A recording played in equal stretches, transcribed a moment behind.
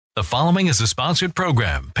The following is a sponsored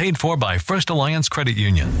program paid for by First Alliance Credit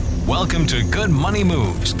Union. Welcome to Good Money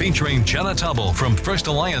Moves, featuring Jenna Taubel from First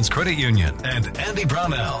Alliance Credit Union and Andy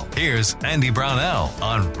Brownell. Here's Andy Brownell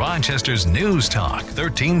on Rochester's News Talk,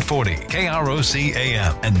 1340 KROC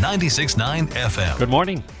AM and 96.9 FM. Good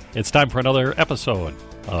morning. It's time for another episode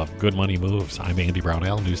of Good Money Moves. I'm Andy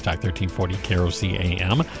Brownell, News Talk 1340 KROC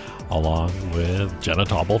AM, along with Jenna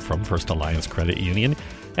Taubel from First Alliance Credit Union.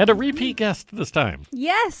 And a repeat guest this time.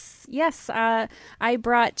 Yes. I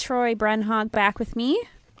brought Troy Brenhaug back with me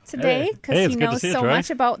today because he knows so much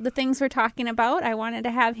about the things we're talking about. I wanted to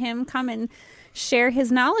have him come and share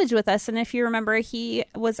his knowledge with us. And if you remember, he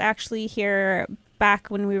was actually here back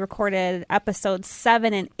when we recorded episodes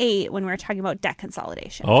 7 and 8 when we were talking about debt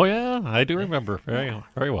consolidation. Oh, yeah. I do remember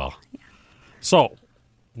very well. Yeah. So,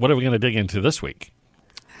 what are we going to dig into this week?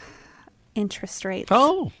 Interest rates.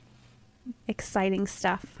 Oh, exciting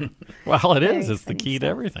stuff. Well, it is. It's the key to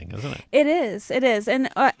everything, isn't it? It is. And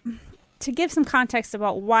to give some context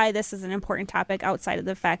about why this is an important topic outside of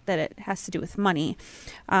the fact that it has to do with money,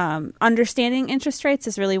 understanding interest rates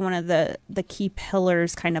is really one of the key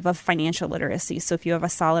pillars kind of financial literacy. So if you have a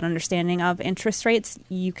solid understanding of interest rates,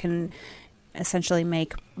 you can essentially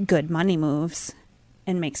make good money moves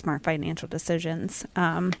and make smart financial decisions.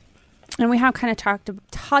 And we have kind of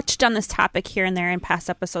touched on this topic here and there in past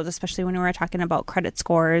episodes, especially when we were talking about credit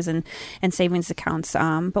scores and savings accounts.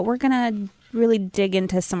 But we're going to really dig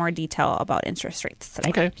into some more detail about interest rates today.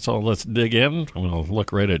 Okay, so let's dig in. I'm going to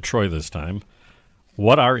look right at Troy this time.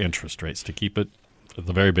 What are interest rates to keep it at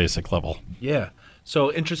the very basic level? Yeah,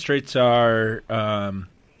 so interest rates are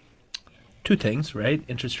two things, right?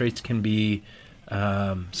 Interest rates can be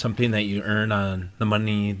something that you earn on the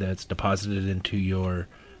money that's deposited into your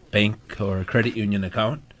bank or credit union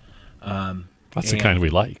account. That's the kind we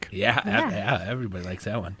like. Yeah, everybody likes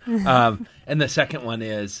that one. And the second one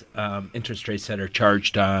is interest rates that are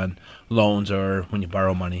charged on loans or when you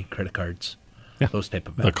borrow money, credit cards, those type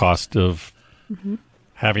of benefits. The cost of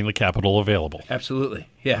having the capital available. Absolutely,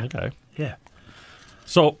 yeah. Okay. Yeah.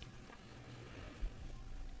 So,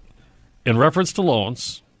 in reference to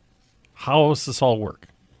loans, how does this all work?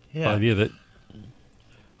 Yeah. The idea that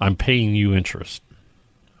I'm paying you interest.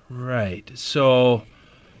 Right. So,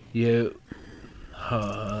 the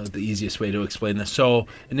easiest way to explain this. So,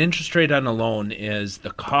 an interest rate on a loan is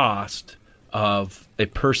the cost of a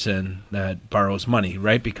person that borrows money,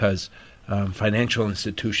 right? Because financial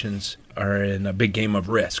institutions are in a big game of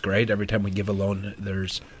risk, right? Every time we give a loan,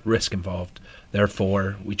 there's risk involved.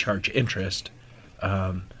 Therefore, we charge interest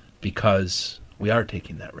because we are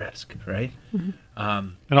taking that risk, right? Mm-hmm.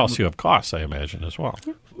 And also you have costs, I imagine, as well.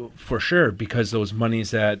 For sure, because those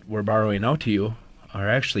monies that we're borrowing out to you are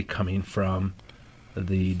actually coming from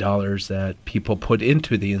the dollars that people put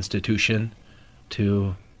into the institution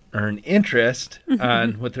to earn interest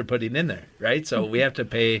on what they're putting in there, right? So we have to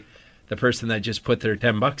pay the person that just put their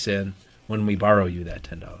 $10 in when we borrow you that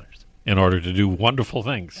 $10. In order to do wonderful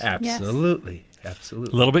things. Absolutely. Yes.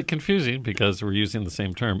 Absolutely. A little bit confusing because we're using the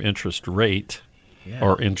same term, interest rate. Yeah.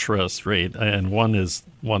 Or interest rate, and one is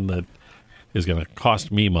one that is going to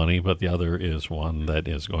cost me money, but the other is one that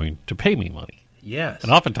is going to pay me money. Yes.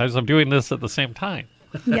 And oftentimes I'm doing this at the same time.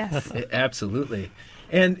 Yes. Absolutely.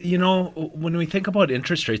 And, when we think about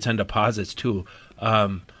interest rates on deposits, too,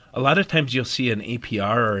 a lot of times you'll see an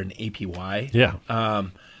APR or an APY. Yeah.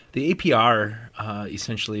 The APR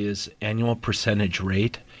essentially is annual percentage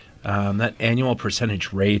rate. That annual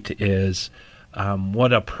percentage rate is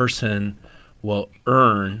what a person will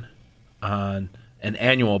earn on an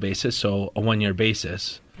annual basis, so a one-year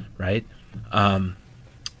basis, right, that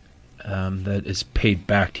is paid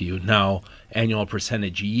back to you. Now, annual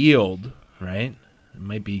percentage yield, right, it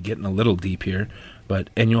might be getting a little deep here,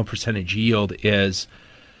 but annual percentage yield is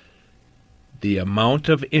the amount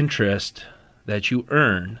of interest that you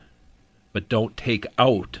earn but don't take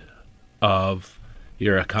out of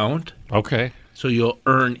your account. Okay. So you'll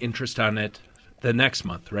earn interest on it the next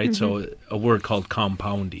month, right? Mm-hmm. So a word called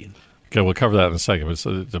compounding. Okay, we'll cover that in a second.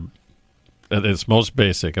 So at its most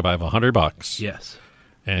basic, if I have $100, yes,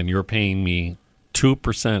 and you're paying me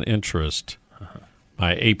 2% interest,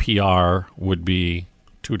 my APR would be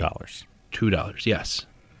 $2. $2, yes.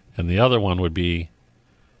 And the other one would be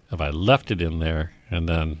if I left it in there, and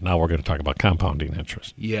then now we're going to talk about compounding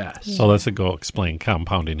interest. Yes. So let's go explain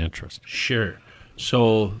compounding interest. Sure.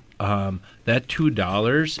 So that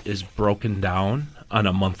 $2 is broken down on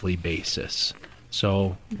a monthly basis.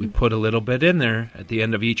 So we put a little bit in there at the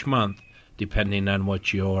end of each month, depending on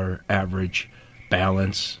what your average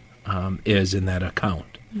balance is in that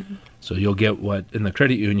account. Mm-hmm. So you'll get what in the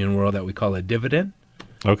credit union world that we call a dividend.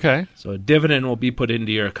 Okay. So a dividend will be put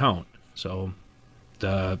into your account. So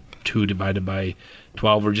the 2 divided by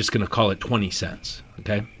 12, we're just going to call it 20 cents.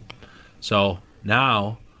 Okay. So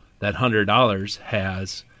now that $100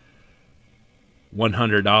 has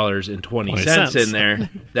 $100.20 in there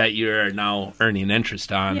that you're now earning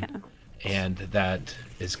interest on, Yeah. and that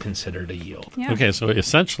is considered a yield. Yeah. Okay, so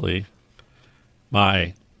essentially,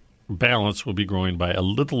 my balance will be growing by a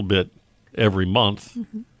little bit every month,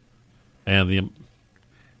 and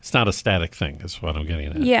it's not a static thing. Is what I'm getting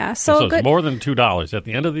at. Yeah. So So it's good. more than $2 at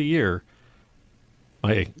the end of the year.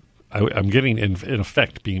 I'm getting in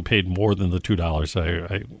effect being paid more than the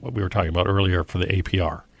 $2 what we were talking about earlier for the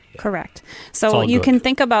APR. Correct. It's So all you good. can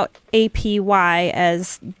think about APY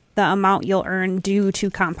as the amount you'll earn due to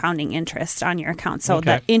compounding interest on your account. So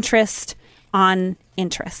Okay. the interest on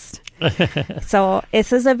interest. So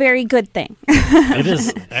this is a very good thing. It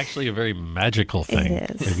is actually a very magical thing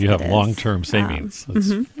It is. if you have It is. long-term savings.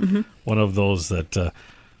 It's one of those that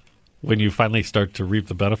when you finally start to reap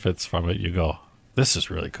the benefits from it, you go, this is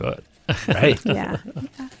really good. Right. Yeah.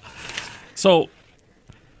 So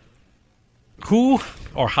who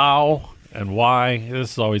or how and why,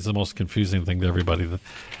 this is always the most confusing thing to everybody.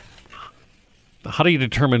 How do you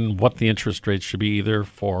determine what the interest rate should be either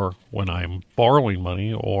for when I'm borrowing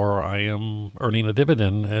money or I am earning a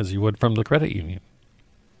dividend as you would from the credit union?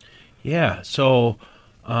 Yeah. So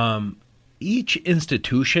each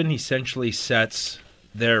institution essentially sets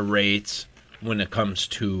their rates when it comes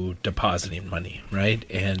to depositing money, right?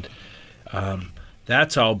 And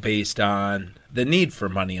that's all based on the need for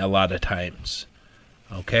money a lot of times.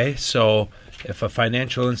 Okay, so if a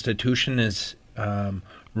financial institution is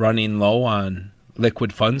running low on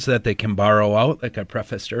liquid funds that they can borrow out, like I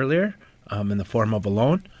prefaced earlier, in the form of a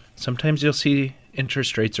loan, sometimes you'll see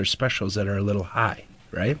interest rates or specials that are a little high,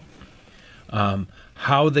 right?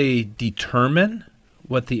 How they determine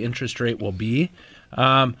what the interest rate will be,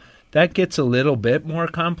 that gets a little bit more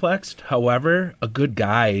complex. However, a good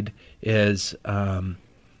guide is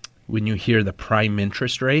when you hear the prime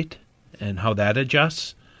interest rate and how that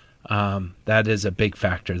adjusts, that is a big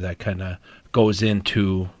factor that kind of goes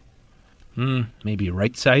into maybe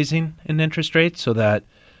right-sizing an interest rate so that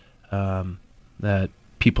that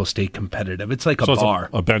people stay competitive. It's like a bar.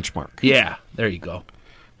 It's a benchmark. Yeah, there you go.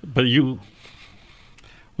 But when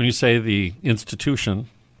you say the institution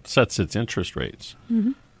sets its interest rates,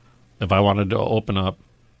 if I wanted to open up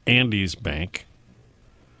Andy's bank,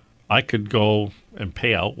 I could go and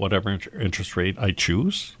pay out whatever interest rate I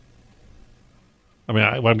choose. I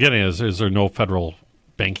mean, what I'm getting is there no federal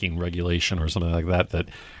banking regulation or something like that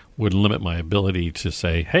would limit my ability to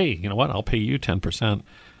say, hey, you know what, I'll pay you 10%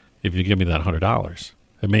 if you give me that $100.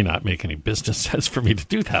 It may not make any business sense for me to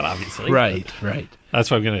do that, obviously. Right.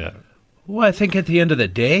 That's what I'm getting at. Well, I think at the end of the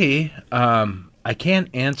day, I can't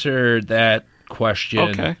answer that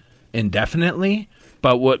question indefinitely,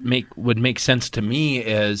 but what would make sense to me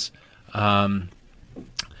is a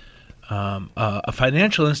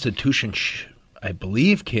financial institution, I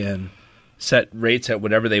believe, can set rates at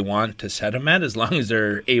whatever they want to set them at as long as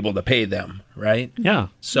they're able to pay them, right? Yeah.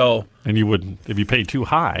 So, And you wouldn't, if you pay too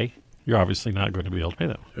high, you're obviously not going to be able to pay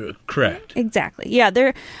them. Correct. Exactly. Yeah.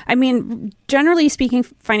 Generally speaking,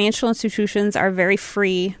 financial institutions are very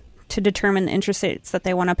free to determine the interest rates that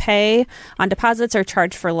they want to pay on deposits or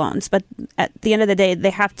charge for loans. But at the end of the day,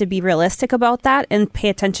 they have to be realistic about that and pay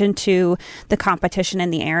attention to the competition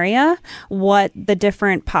in the area, what the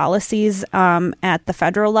different policies at the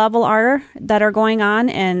federal level are that are going on,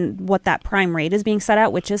 and what that prime rate is being set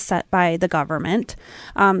at, which is set by the government.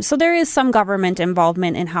 So there is some government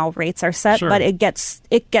involvement in how rates are set, but it gets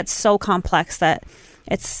so complex that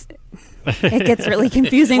it gets really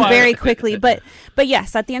confusing very quickly. But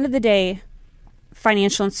yes, at the end of the day,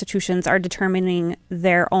 financial institutions are determining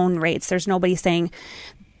their own rates. There's nobody saying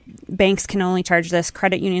banks can only charge this,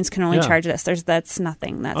 credit unions can only charge this. That's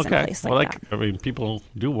nothing that's in place like that. I mean, people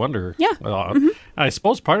do wonder. Yeah. I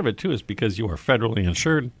suppose part of it, too, is because you are federally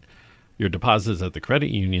insured. Your deposits at the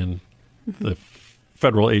credit union, the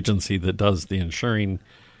federal agency that does the insuring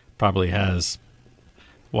probably has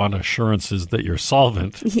assurances that you're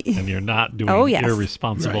solvent and you're not doing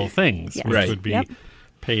irresponsible things, which would be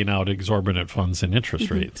paying out exorbitant funds and interest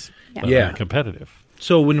rates that are competitive.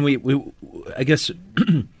 So when we I guess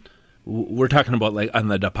we're talking about like on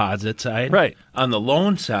the deposit side. Right. On the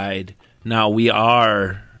loan side, now we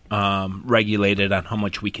are regulated on how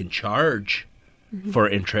much we can charge for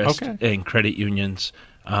interest, and credit unions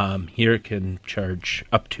here can charge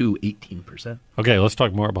up to 18%. Okay, let's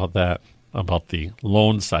talk more about that. About the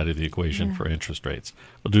loan side of the equation for interest rates.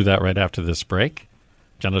 We'll do that right after this break.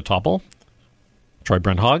 Jenna Taubel, Troy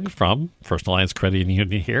Brenhaug from First Alliance Credit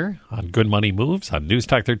Union here on Good Money Moves on News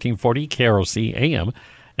Talk 1340, KROC AM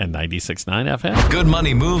and 96.9 FM. Good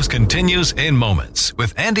Money Moves continues in moments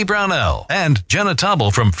with Andy Brownell and Jenna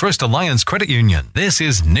Taubel from First Alliance Credit Union. This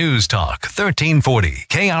is News Talk 1340,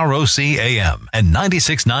 KROC AM and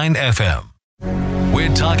 96.9 FM.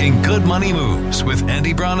 We're talking Good Money Moves with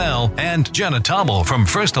Andy Brownell and Jenna Taubel from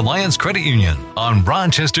First Alliance Credit Union on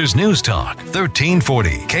Rochester's News Talk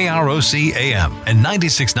 1340 KROC AM and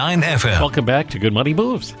 96.9 FM. Welcome back to Good Money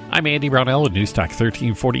Moves. I'm Andy Brownell with News Talk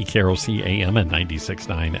 1340 KROC AM and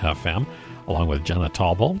 96.9 FM, along with Jenna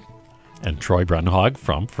Taubel and Troy Brenhaug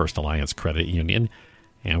from First Alliance Credit Union.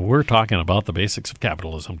 And we're talking about the basics of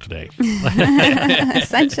capitalism today.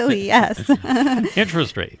 Essentially, yes.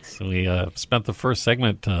 Interest rates. We spent the first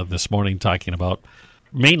segment this morning talking about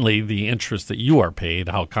mainly the interest that you are paid,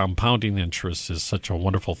 how compounding interest is such a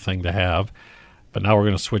wonderful thing to have. But now we're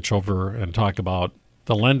going to switch over and talk about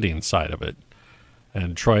the lending side of it.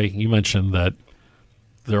 And Troy, you mentioned that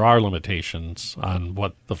there are limitations on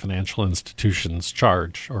what the financial institutions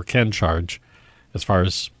charge or can charge as far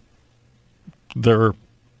as their,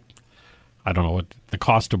 I don't know, what the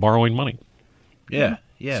cost of borrowing money. Yeah,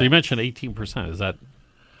 yeah. So you mentioned 18%. Is that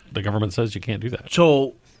the government says you can't do that?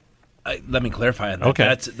 So let me clarify on that.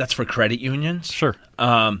 Okay. That's for credit unions. Sure.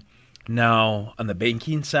 Now, on the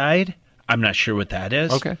banking side, I'm not sure what that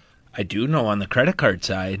is. Okay. I do know on the credit card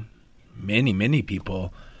side, many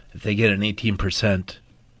people, if they get an 18%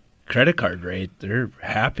 credit card rate, they're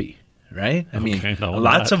happy, right? I mean,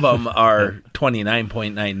 lots of them are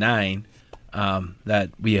 29.99 that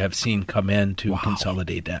we have seen come in to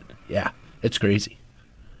consolidate that. Yeah, it's crazy.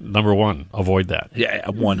 Number one, avoid that. Yeah,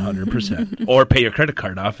 100%. Or pay your credit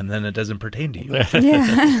card off, and then it doesn't pertain to you.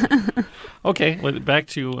 Yeah. Okay, well, back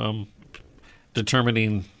to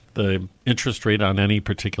determining the interest rate on any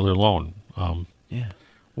particular loan.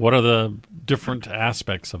 What are the different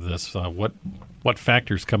aspects of this? What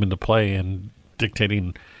factors come into play in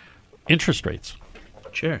dictating interest rates?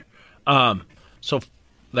 Sure. So,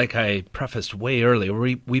 like I prefaced way earlier,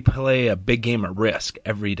 we play a big game of risk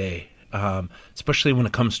every day, especially when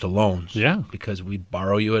it comes to loans. Yeah. Because we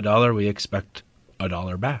borrow you $1, we expect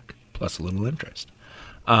 $1 back, plus a little interest.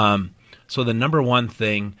 So the number one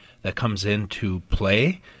thing that comes into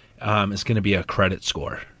play is going to be a credit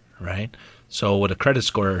score, right? So what a credit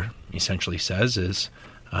score essentially says is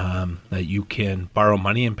that you can borrow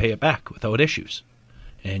money and pay it back without issues,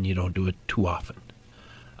 and you don't do it too often.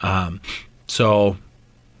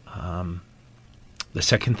 The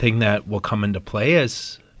second thing that will come into play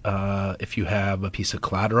is if you have a piece of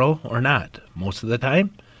collateral or not. Most of the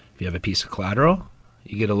time, if you have a piece of collateral,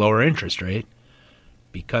 you get a lower interest rate,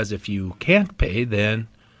 because if you can't pay, then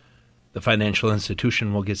the financial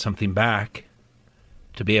institution will get something back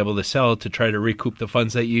to be able to sell to try to recoup the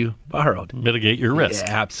funds that you borrowed. Mitigate your risk.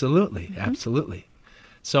 Yeah, absolutely, absolutely.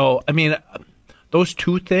 So, I mean, those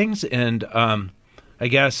two things, and I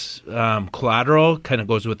guess collateral kind of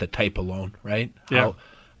goes with the type of loan, right? Yeah.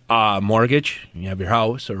 Mortgage, you have your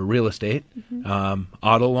house or real estate.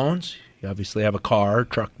 Auto loans, you obviously have a car,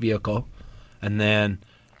 truck, vehicle. And then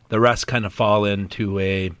the rest kind of fall into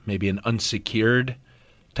maybe an unsecured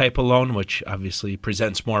type of loan, which obviously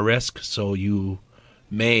presents more risk, so you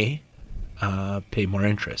may pay more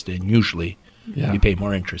interest. And usually you pay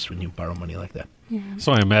more interest when you borrow money like that. Yeah.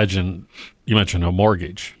 So I imagine you mentioned a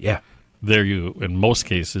mortgage. Yeah. There you, in most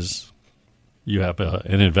cases, you have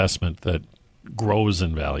an investment that grows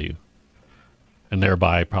in value, and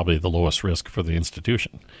thereby probably the lowest risk for the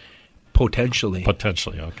institution. Potentially.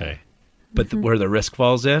 Okay. But where the risk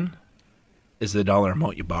falls in is the dollar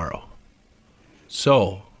amount you borrow.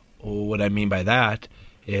 So what I mean by that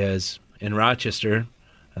is in Rochester,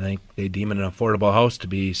 I think they deem an affordable house to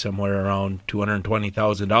be somewhere around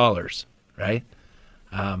 $220,000, right?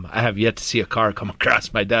 I have yet to see a car come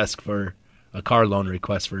across my desk for a car loan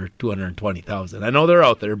request for $220,000. I know they're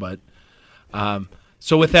out there, but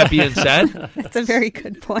so with that being said, That's a very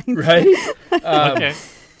good point. right? Okay.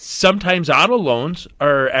 Sometimes auto loans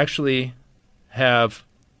are actually have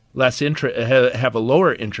less interest, have a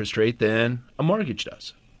lower interest rate than a mortgage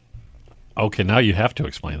does. Okay, now you have to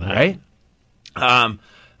explain that. Right?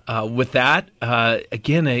 With that,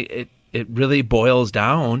 again, it really boils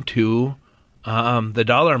down to the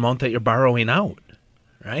dollar amount that you're borrowing out,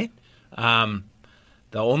 right? The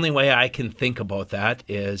only way I can think about that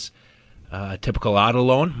is a typical auto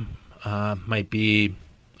loan might be,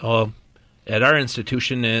 at our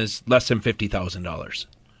institution is less than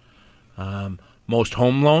 $50,000. Most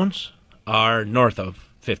home loans are north of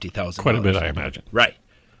 $50,000. Quite a bit, I imagine. Right.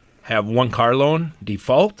 Have one car loan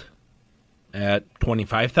default at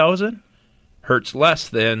 $25,000, hurts less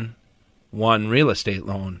than one real estate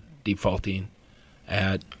loan defaulting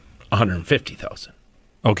at $150,000.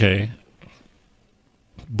 Okay.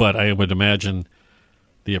 But I would imagine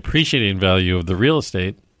the appreciating value of the real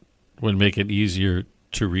estate would make it easier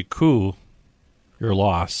to recoup your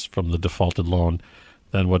loss from the defaulted loan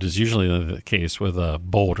than what is usually the case with a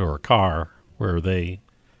boat or a car where they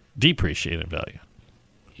depreciate in value.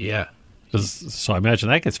 Yeah. So I imagine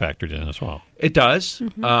that gets factored in as well. It does.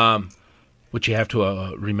 What you have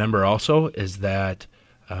to remember also is that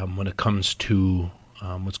when it comes to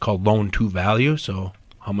what's called loan-to-value, so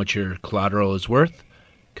how much your collateral is worth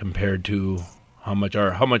compared to how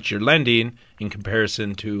much you're lending in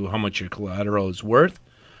comparison to how much your collateral is worth,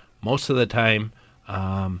 most of the time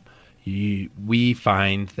we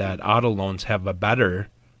find that auto loans have a better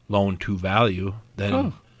loan-to-value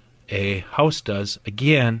than a house does.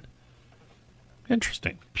 Again,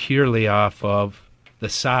 interesting. Purely off of the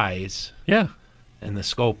size and the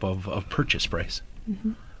scope of purchase price.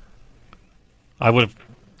 I would have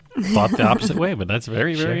thought the opposite way, but that's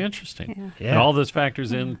very, very interesting. Yeah. And all this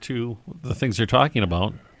factors into the things you're talking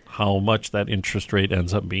about, how much that interest rate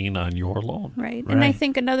ends up being on your loan. Right. And I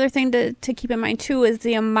think another thing to keep in mind, too, is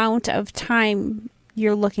the amount of time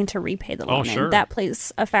you're looking to repay the loan. Oh, sure. And that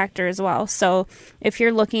plays a factor as well. So if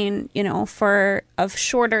you're looking, for a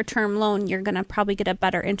shorter term loan, you're going to probably get a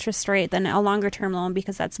better interest rate than a longer term loan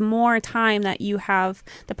because that's more time that you have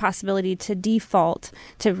the possibility to default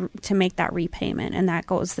to make that repayment. And that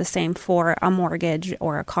goes the same for a mortgage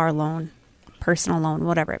or a car loan, personal loan,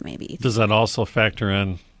 whatever it may be. Does that also factor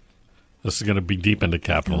in, this is going to be deep into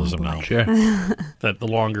capitalism now, Sure. that the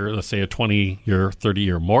longer, let's say a 20-year,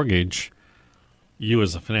 30-year mortgage, you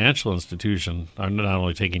as a financial institution are not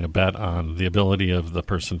only taking a bet on the ability of the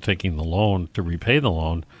person taking the loan to repay the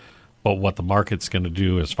loan, but what the market's going to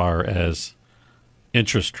do as far as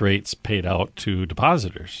interest rates paid out to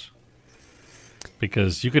depositors.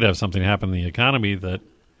 Because you could have something happen in the economy that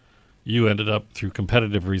you ended up, through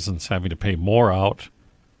competitive reasons, having to pay more out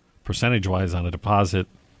percentage-wise on a deposit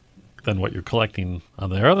than what you're collecting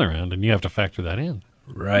on the other end, and you have to factor that in.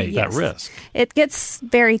 Right. That risk. It gets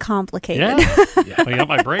very complicated. Yeah. I got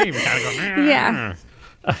my brain kind of going, Yeah.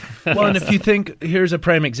 Well, and if you think, here's a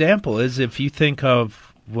prime example, is if you think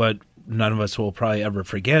of what none of us will probably ever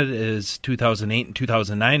forget is 2008 and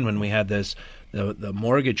 2009 when we had the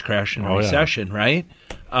mortgage crash and recession, right?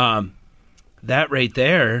 That right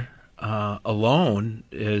there alone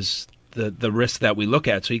is the risk that we look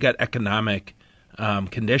at. So you got economic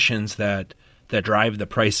conditions that drive the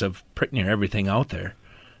price of pretty near everything out there.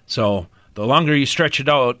 So the longer you stretch it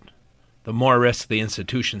out, the more risk the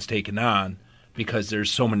institution's taken on because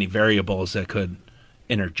there's so many variables that could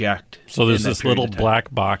interject. So there's this little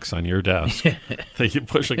black box on your desk that you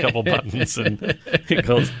push a couple buttons and it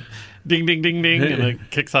goes ding, ding, ding, ding, and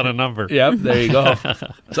it kicks out a number. Yep, there you go.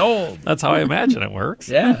 It's old. That's how I imagine it works.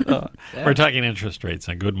 Yeah. We're talking interest rates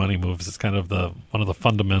and good money moves. It's kind of one of the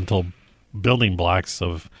fundamental building blocks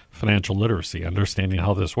of financial literacy, understanding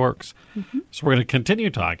how this works. So we're going to continue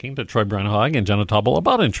talking to Troy Brenhaug and Jenna Taubel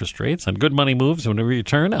about interest rates and good money moves when we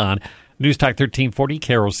return on News Talk 1340,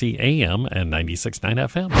 KROC AM and 96.9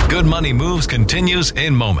 FM. Good Money Moves continues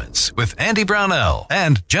in moments with Andy Brownell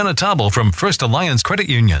and Jenna Taubel from First Alliance Credit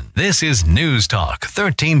Union. This is News Talk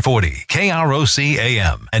 1340, KROC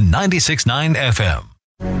AM and 96.9 FM.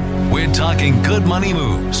 We're talking good money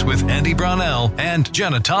moves with Andy Brownell and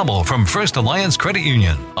Jenna Taubel from First Alliance Credit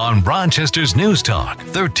Union on Rochester's News Talk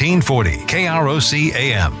 1340 KROC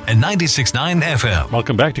AM and 96.9 FM.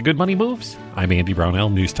 Welcome back to Good Money Moves. I'm Andy Brownell,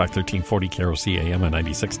 News Talk 1340 KROC AM and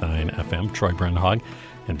 96.9 FM. Troy Brenhaug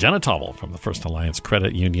and Jenna Taubel from the First Alliance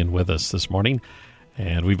Credit Union with us this morning.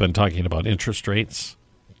 And we've been talking about interest rates,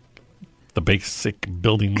 the basic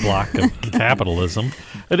building block of capitalism.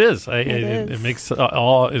 It is. It makes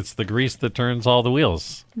it's the grease that turns all the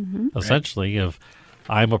wheels. Essentially, if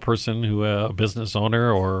I'm a person who a business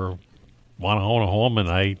owner or want to own a home and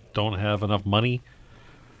I don't have enough money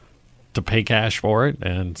to pay cash for it,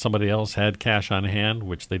 and somebody else had cash on hand,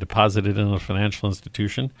 which they deposited in a financial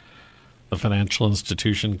institution, the financial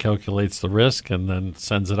institution calculates the risk and then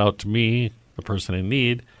sends it out to me, the person in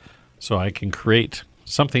need, so I can create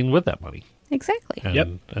something with that money. Exactly.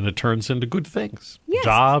 And, and it turns into good things. Yes.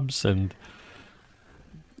 Jobs and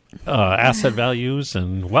asset values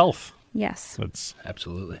and wealth. Yes. It's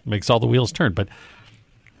Absolutely. makes all the wheels turn. But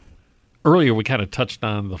earlier we kind of touched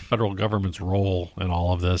on the federal government's role in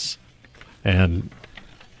all of this. And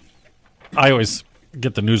I always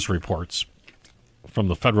get the news reports from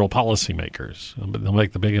the federal policymakers. They'll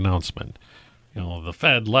make the big announcement. The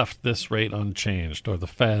Fed left this rate unchanged, or the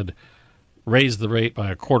Fed raise the rate by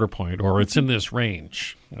a quarter point, or it's in this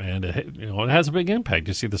range, and it has a big impact.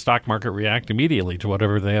 You see the stock market react immediately to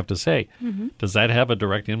whatever they have to say. Does that have a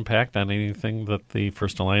direct impact on anything that the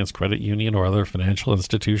First Alliance Credit Union or other financial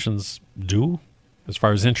institutions do as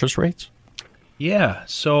far as interest rates? Yeah.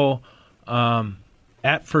 So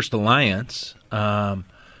at First Alliance,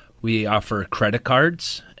 we offer credit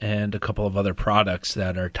cards and a couple of other products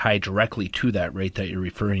that are tied directly to that rate that you're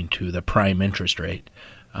referring to, the prime interest rate.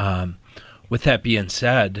 With that being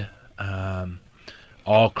said,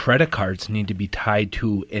 all credit cards need to be tied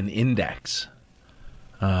to an index.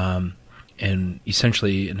 And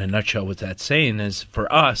essentially, in a nutshell, what that's saying is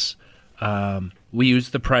for us, we use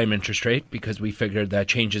the prime interest rate because we figured that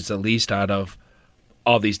changes the least out of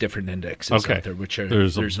all these different indexes out there, which are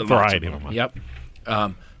there's a variety of them. Yep.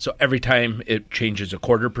 So every time it changes a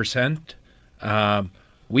 0.25%,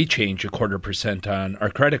 we change a 0.25% on our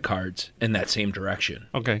credit cards in that same direction.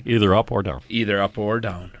 Okay, either up or down. Either up or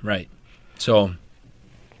down, right. So,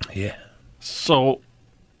 yeah. So,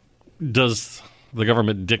 does the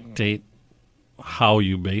government dictate how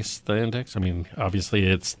you base the index? I mean, obviously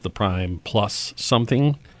it's the prime plus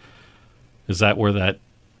something. Is that where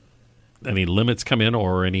any limits come in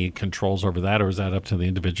or any controls over that, or is that up to the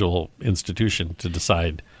individual institution to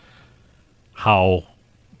decide how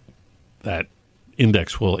that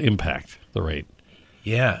index will impact the rate?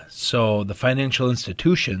 Yeah, so the financial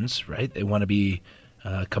institutions, right, they want to be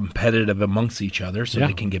competitive amongst each other so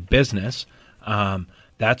they can get business.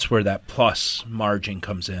 That's where that plus margin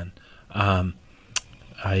comes in. I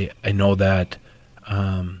know that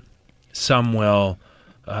some will,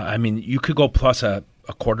 you could go plus a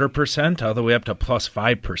 0.25% all the way up to plus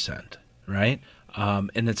 5%, right?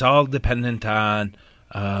 And it's all dependent on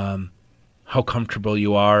how comfortable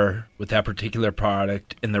you are with that particular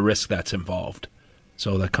product and the risk that's involved.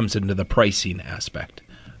 So that comes into the pricing aspect.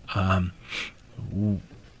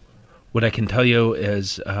 What I can tell you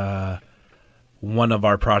is one of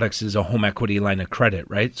our products is a home equity line of credit,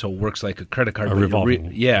 right? So it works like a credit card. It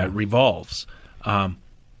revolves.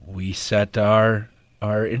 We set our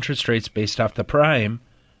interest rates based off the prime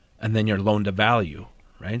and then your loan to value,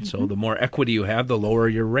 right? So the more equity you have, the lower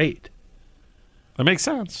your rate. That makes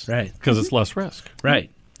sense. Right. Because it's less risk.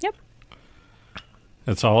 Right. Yep.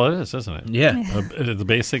 That's all it is, isn't it? Yeah. The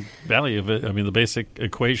basic value of it, the basic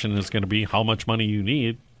equation is going to be how much money you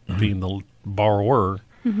need, being the borrower,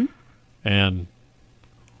 and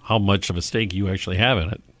how much of a stake you actually have in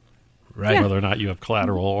it. Right. Yeah. Whether or not you have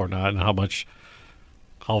collateral or not, and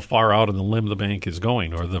how far out on the limb the bank is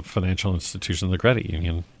going, or the financial institution, the credit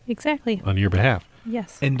union, Exactly. on your behalf.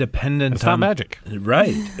 Yes. Independent. It's not magic.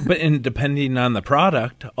 Right. But depending on the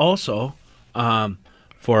product also,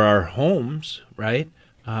 for our homes, right,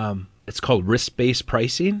 it's called risk-based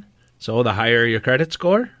pricing. So the higher your credit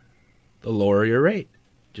score, the lower your rate.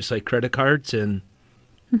 Just like credit cards and,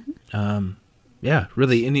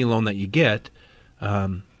 really any loan that you get,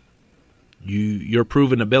 your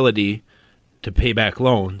proven ability to pay back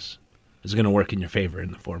loans is going to work in your favor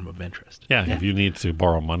in the form of interest. Yeah, if you need to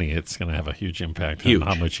borrow money, it's going to have a huge impact on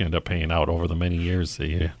how much you end up paying out over the many years that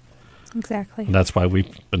you. Exactly. And that's why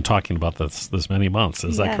we've been talking about this many months.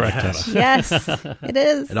 Is that correct, Jenna? Yes, it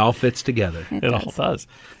is. It all fits together. It all does.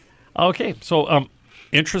 Okay, so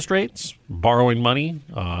interest rates, borrowing money,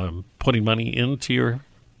 putting money into your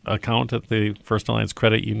account at the First Alliance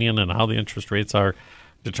Credit Union, and how the interest rates are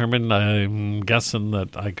determined. I'm guessing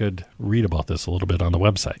that I could read about this a little bit on the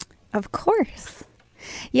website. Of course.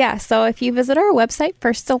 Yeah, so if you visit our website,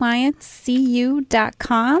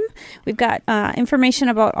 firstalliancecu.com, we've got information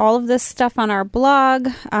about all of this stuff on our blog.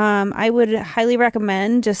 I would highly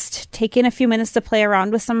recommend just taking a few minutes to play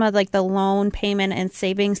around with some of the loan payment and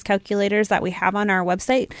savings calculators that we have on our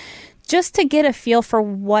website, just to get a feel for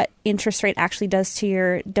what interest rate actually does to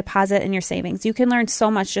your deposit and your savings. You can learn so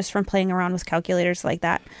much just from playing around with calculators like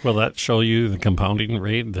that. Will that show you the compounding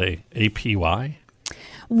rate, the APY?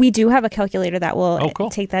 We do have a calculator that will cool.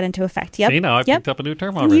 take that into effect. Yep. See, now I picked up a new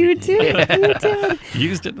term already. You did. You did.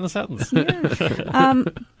 Used it in a sentence.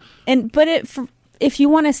 If you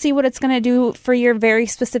want to see what it's going to do for your very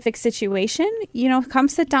specific situation, come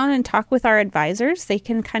sit down and talk with our advisors. They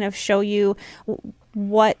can kind of show you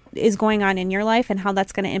what is going on in your life and how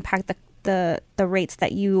that's going to impact the rates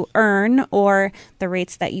that you earn or the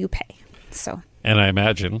rates that you pay. So. And I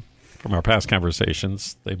imagine from our past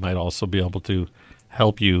conversations, they might also be able to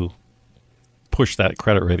help you push that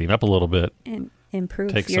credit rating up a little bit and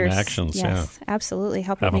improve. Take some actions. Yes, absolutely.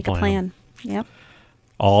 Help you Have a make a plan. Yep.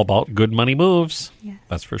 All about good money moves. Yes.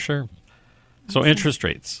 That's for sure. So interest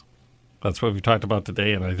rates. That's what we talked about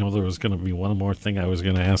today, and I know there was going to be one more thing I was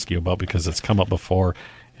going to ask you about because it's come up before,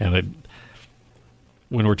 and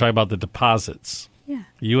when we're talking about the deposits, Yeah.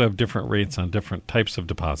 you have different rates on different types of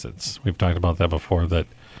deposits. We've talked about that before, that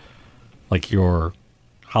like your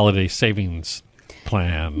holiday savings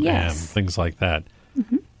plan and Yes. things like that.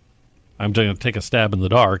 I'm going to take a stab in the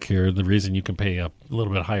dark here. The reason you can pay a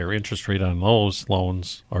little bit higher interest rate on those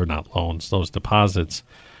loans, or not loans, those deposits,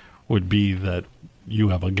 would be that you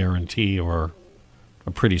have a guarantee or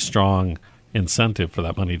a pretty strong incentive for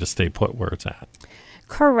that money to stay put where it's at.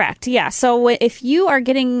 Correct. Yeah. So if you are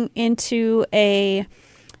getting into a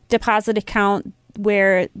deposit account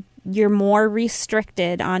where you're more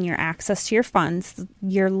restricted on your access to your funds,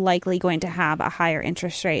 you're likely going to have a higher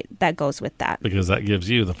interest rate that goes with that. Because that gives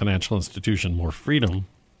you, the financial institution, more freedom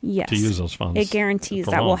Yes. to use those funds. It guarantees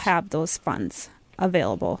for that we'll loans. have those funds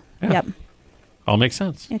available. Yeah. Yep. All makes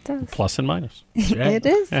sense. It does. Plus and minus. right. It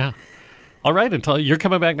is. Yeah. All right. Until you're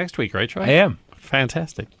coming back next week, right, Troy? I am.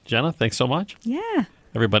 Fantastic. Jenna, thanks so much. Yeah.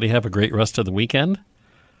 Everybody have a great rest of the weekend.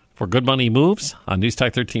 For Good Money Moves on News Talk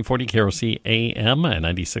 1340 KROC AM and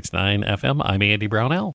 96.9 FM, I'm Andy Brownell.